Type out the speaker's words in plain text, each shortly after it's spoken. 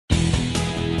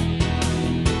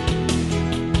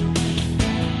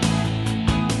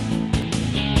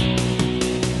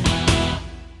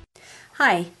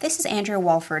Hi, this is Andrea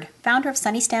Walford, founder of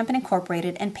Sunny Stampin'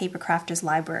 Incorporated and Paper Crafters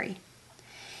Library.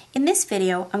 In this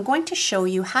video, I'm going to show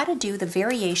you how to do the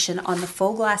variation on the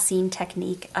faux glassine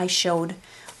technique I showed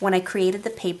when I created the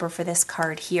paper for this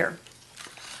card here.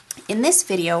 In this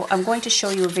video, I'm going to show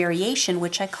you a variation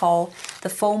which I call the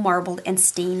faux marbled and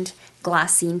stained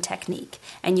glassine technique.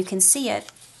 And you can see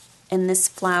it in this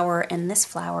flower and this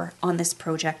flower on this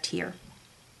project here.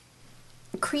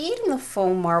 Creating the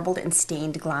faux marbled and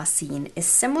stained glassine is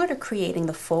similar to creating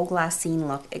the faux glassine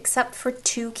look, except for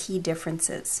two key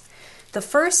differences. The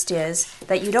first is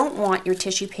that you don't want your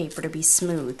tissue paper to be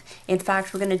smooth. In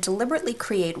fact, we're going to deliberately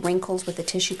create wrinkles with the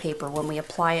tissue paper when we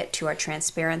apply it to our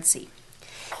transparency.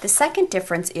 The second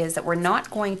difference is that we're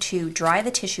not going to dry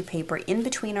the tissue paper in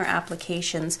between our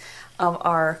applications of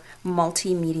our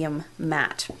multi-medium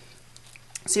mat.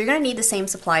 So you're going to need the same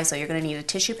supplies. So you're going to need a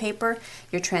tissue paper,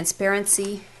 your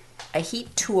transparency, a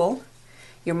heat tool,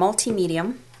 your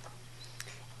multi-medium,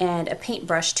 and a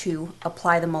paintbrush to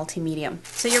apply the multi-medium.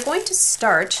 So you're going to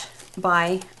start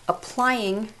by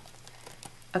applying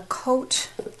a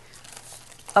coat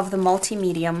of the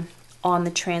multi-medium on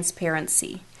the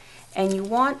transparency. And you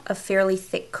want a fairly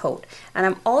thick coat. And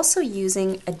I'm also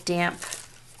using a damp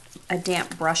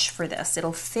brush for this.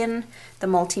 It'll thin the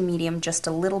multi-medium just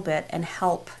a little bit and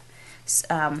help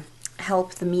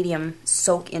the medium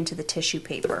soak into the tissue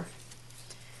paper.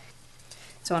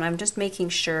 So and I'm just making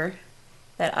sure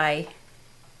that I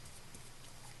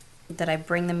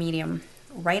bring the medium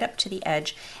right up to the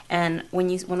edge. And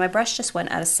when my brush just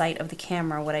went out of sight of the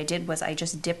camera, what I did was I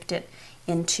just dipped it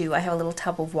into, I have a little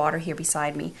tub of water here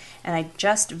beside me, and I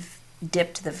just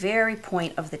dipped the very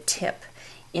point of the tip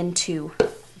into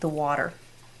the water.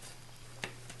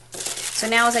 So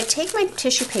now as I take my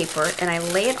tissue paper and I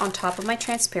lay it on top of my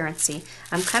transparency,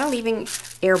 I'm kind of leaving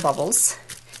air bubbles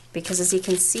because, as you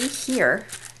can see here,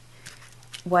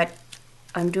 what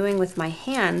I'm doing with my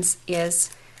hands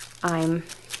is I'm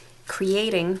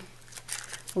creating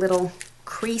little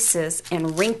creases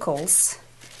and wrinkles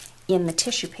in the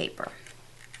tissue paper.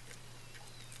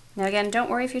 Now again, don't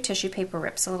worry if your tissue paper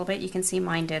rips a little bit. You can see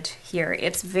mine did here.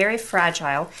 It's very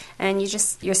fragile, and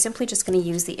you're simply just going to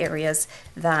use the areas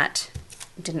that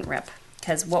didn't rip,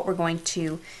 because what I'm going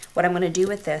to do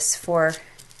with this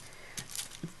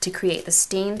to create the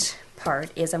stained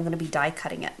part is I'm going to be die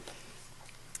cutting it.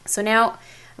 So now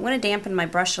I'm going to dampen my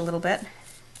brush a little bit,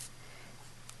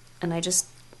 and I just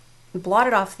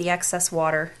blotted off the excess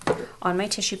water on my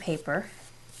tissue paper,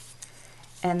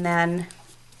 and then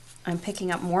I'm picking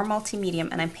up more multi-medium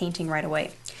and I'm painting right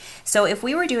away. So if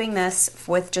we were doing this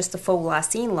with just the faux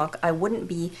glassine look, I wouldn't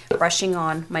be brushing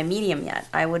on my medium yet.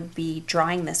 I would be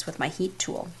drying this with my heat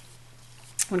tool.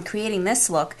 When creating this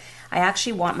look, I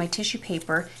actually want my tissue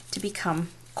paper to become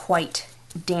quite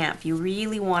damp. You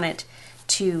really want it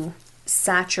to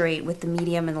saturate with the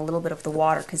medium and a little bit of the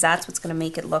water, because that's what's going to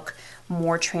make it look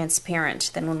more transparent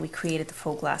than when we created the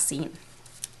faux glassine.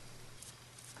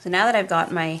 So now that I've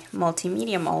got my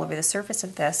multi-medium all over the surface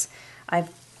of this,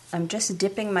 I'm just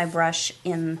dipping my brush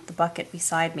in the bucket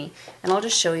beside me, and I'll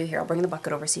just show you here. I'll bring the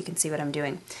bucket over so you can see what I'm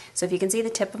doing. So if you can see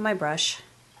the tip of my brush,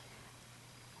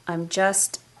 I'm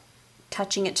just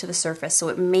touching it to the surface. So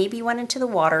it maybe went into the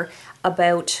water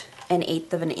about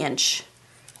 1/8 of an inch.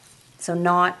 So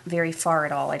not very far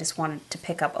at all. I just wanted to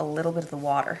pick up a little bit of the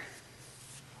water.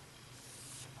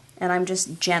 And I'm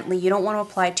just gently, you don't want to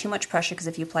apply too much pressure, because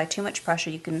if you apply too much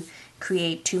pressure you can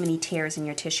create too many tears in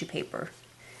your tissue paper.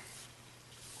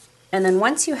 And then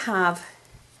once you have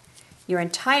your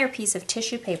entire piece of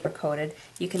tissue paper coated,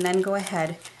 you can then go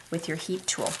ahead with your heat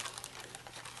tool.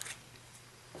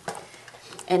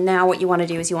 And now what you want to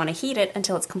do is you want to heat it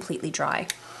until it's completely dry.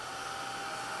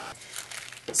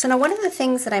 So now one of the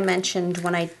things that I mentioned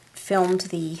when I filmed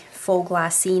the faux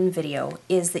glassine video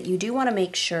is that you do want to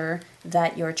make sure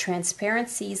that your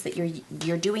transparencies that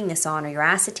you're doing this on, or your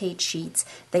acetate sheets,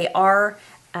 they are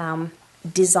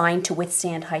designed to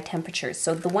withstand high temperatures.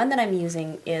 So the one that I'm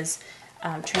using is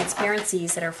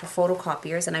transparencies that are for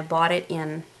photocopiers, and I bought it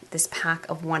in this pack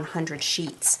of 100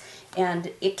 sheets.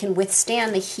 And it can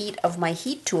withstand the heat of my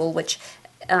heat tool, which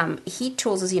heat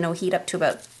tools, as you know, heat up to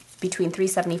about between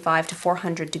 375 to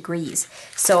 400 degrees.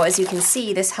 So as you can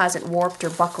see, this hasn't warped or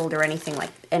buckled or anything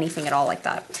at all like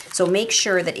that. So make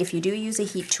sure that if you do use a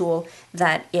heat tool,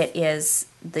 that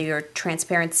your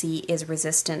transparency is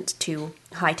resistant to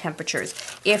high temperatures.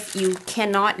 If you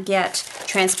cannot get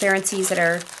transparencies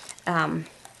that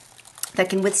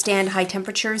can withstand high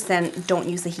temperatures, then don't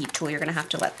use the heat tool. You're going to have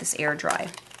to let this air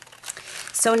dry.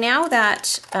 So now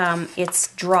that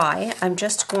it's dry, I'm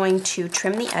just going to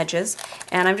trim the edges,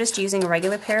 and I'm just using a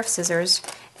regular pair of scissors,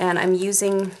 and I'm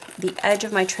using the edge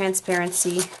of my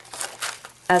transparency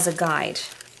as a guide.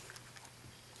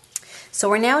 So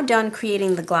we're now done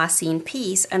creating the glassine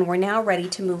piece, and we're now ready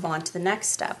to move on to the next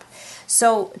step.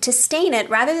 So to stain it,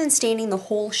 rather than staining the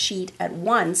whole sheet at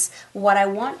once, what I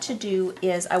want to do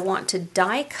is I want to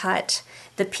die cut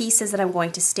the pieces that I'm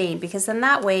going to stain, because then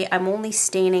that way I'm only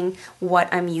staining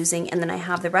what I'm using, and then I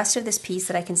have the rest of this piece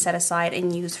that I can set aside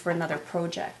and use for another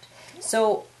project.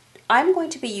 So I'm going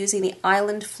to be using the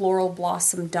Island Floral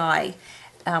Blossom die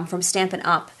from Stampin'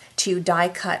 Up! To die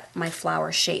cut my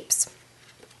flower shapes.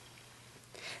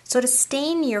 So to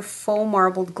stain your faux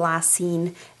marbled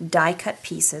glassine die cut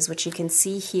pieces, which you can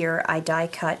see here, I die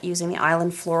cut using the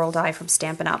Island Floral die from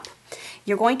Stampin' Up!,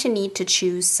 you're going to need to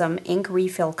choose some ink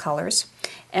refill colors.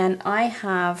 And I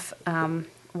have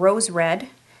Rose Red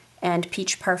and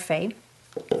Peach Parfait.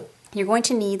 You're going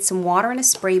to need some water in a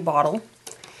spray bottle.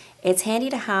 It's handy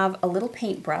to have a little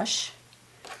paintbrush.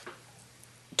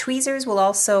 Tweezers will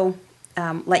also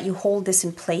let you hold this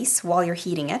in place while you're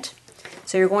heating it.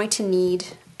 So you're going to need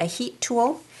a heat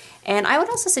tool, and I would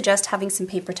also suggest having some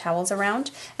paper towels around.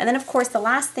 And then of course the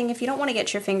last thing, if you don't want to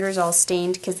get your fingers all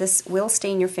stained, because this will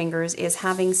stain your fingers, is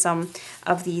having some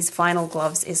of these vinyl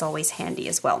gloves is always handy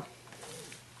as well.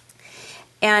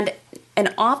 And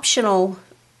an optional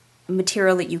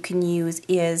material that you can use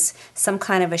is some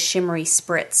kind of a shimmery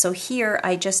spritz. So here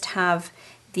I just have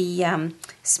the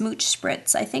Smooch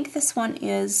Spritz. I think this one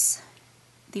is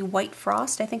the White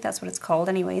Frost, I think that's what it's called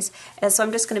anyways. And so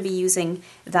I'm just going to be using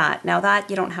that. Now that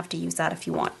you don't have to use that if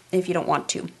you don't want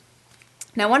to.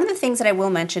 Now one of the things that I will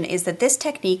mention is that this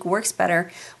technique works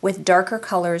better with darker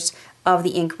colors of the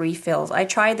ink refills. I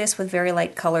tried this with very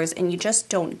light colors and you just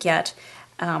don't get,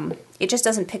 it just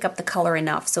doesn't pick up the color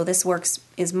enough. So this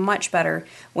is much better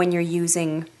when you're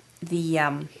using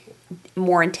the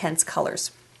more intense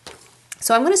colors.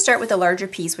 So I'm going to start with the larger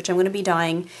piece, which I'm going to be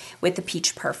dyeing with the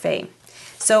Peach Parfait.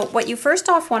 So what you first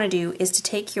off want to do is to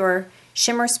take your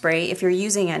shimmer spray, if you're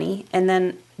using any, and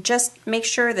then just make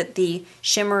sure that the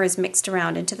shimmer is mixed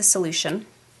around into the solution.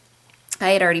 I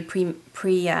had already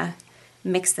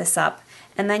mixed this up.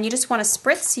 And then you just want to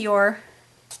spritz your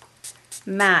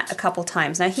mat a couple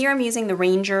times. Now here I'm using the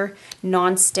Ranger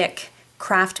Non-Stick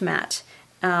Craft Mat.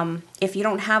 If you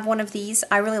don't have one of these,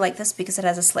 I really like this because it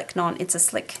has a slick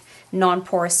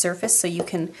non-porous surface, so you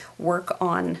can work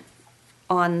on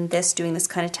this, doing this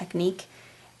kind of technique.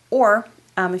 Or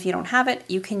if you don't have it,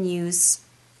 you can use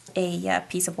a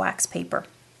piece of wax paper.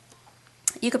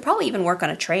 You could probably even work on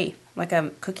a tray, like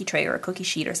a cookie tray or a cookie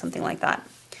sheet or something like that.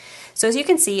 So as you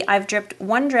can see, I've dripped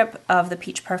one drip of the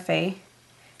Peach Parfait,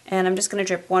 and I'm just going to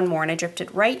drip one more, and I dripped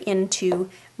it right into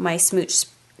my Smooch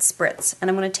Spritz. And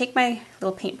I'm going to take my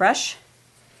little paintbrush,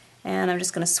 and I'm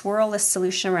just going to swirl this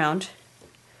solution around,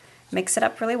 mix it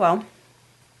up really well.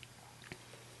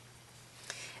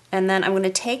 And then I'm going to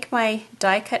take my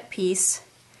die cut piece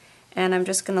and I'm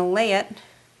just going to lay it,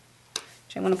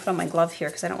 which I'm going to put on my glove here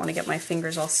because I don't want to get my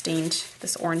fingers all stained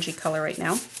this orangey color right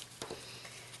now.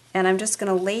 And I'm just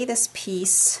going to lay this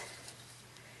piece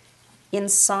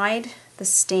inside the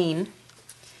stain,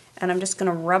 and I'm just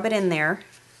going to rub it in there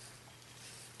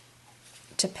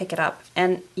to pick it up.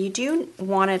 And you do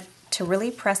want it to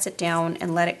really press it down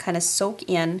and let it kind of soak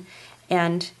in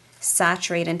and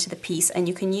saturate into the piece. And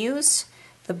you can use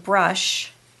the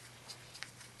brush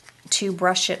to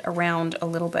brush it around a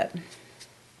little bit.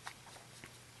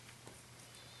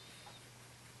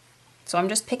 So I'm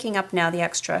just picking up now the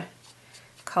extra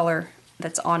color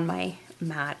that's on my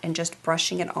mat and just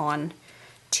brushing it on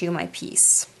to my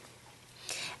piece.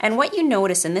 And what you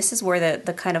notice, and this is where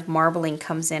the kind of marbling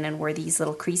comes in and where these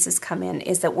little creases come in,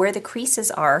 is that where the creases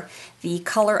are, the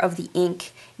color of the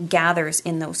ink gathers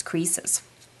in those creases.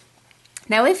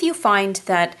 Now if you find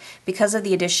that because of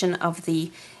the addition of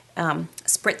the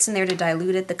spritz in there to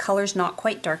dilute it, the color's not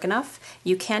quite dark enough,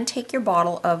 you can take your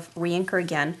bottle of re-inker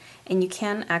again and you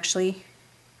can actually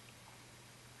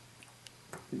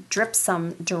drip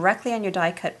some directly on your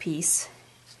die cut piece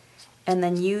and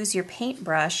then use your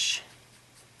paintbrush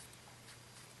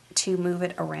to move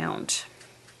it around.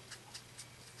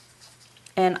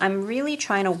 And I'm really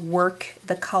trying to work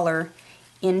the color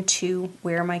into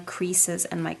where my creases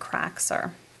and my cracks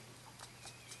are.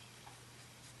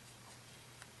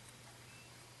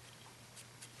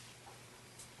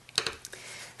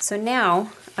 So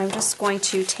now I'm just going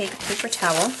to take a paper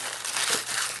towel,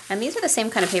 and these are the same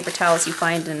kind of paper towels you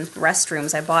find in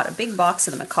restrooms. I bought a big box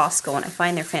of them at Costco and I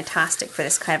find they're fantastic for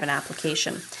this kind of an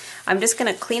application. I'm just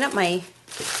going to clean up my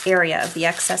area of the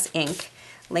excess ink,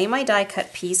 lay my die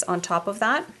cut piece on top of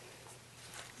that,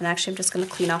 and actually I'm just going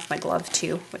to clean off my glove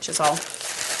too, which is all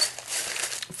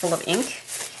full of ink.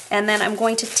 And then I'm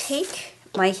going to take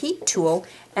my heat tool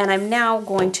and I'm now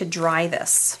going to dry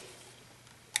this.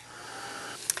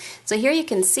 So here you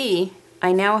can see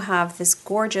I now have this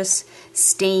gorgeous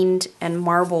stained and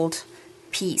marbled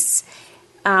piece.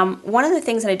 One of the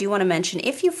things that I do want to mention,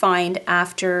 if you find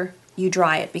after you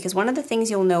dry it, because one of the things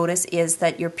you'll notice is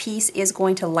that your piece is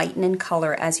going to lighten in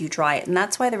color as you dry it, and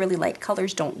that's why the really light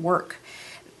colors don't work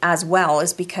as well,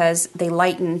 is because they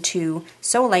lighten to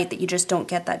so light that you just don't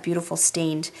get that beautiful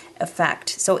stained effect.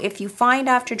 So if you find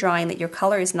after drying that your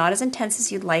color is not as intense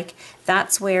as you'd like,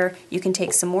 that's where you can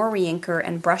take some more re-inker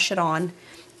and brush it on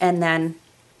and then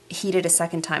heat it a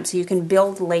second time so you can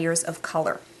build layers of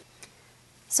color.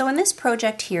 So in this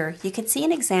project here, you can see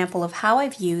an example of how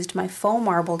I've used my faux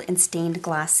marbled and stained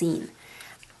glassine.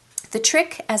 The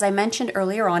trick, as I mentioned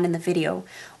earlier on in the video,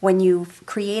 when you've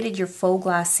created your faux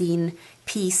glassine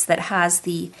piece that has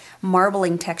the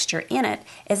marbling texture in it,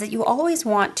 is that you always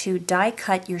want to die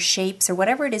cut your shapes or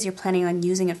whatever it is you're planning on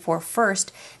using it for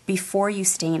first before you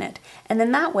stain it. And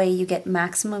then that way you get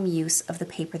maximum use of the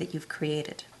paper that you've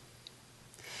created.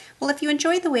 Well, if you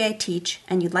enjoyed the way I teach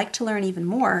and you'd like to learn even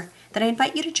more, then I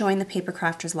invite you to join the Paper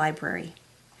Crafters Library.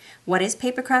 What is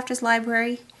Paper Crafters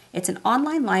Library? It's an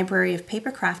online library of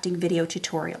paper crafting video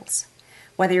tutorials.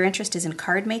 Whether your interest is in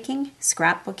card making,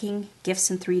 scrapbooking, gifts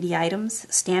and 3D items,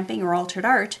 stamping, or altered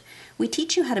art, we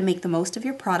teach you how to make the most of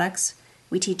your products,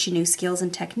 we teach you new skills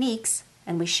and techniques,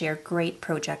 and we share great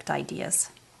project ideas.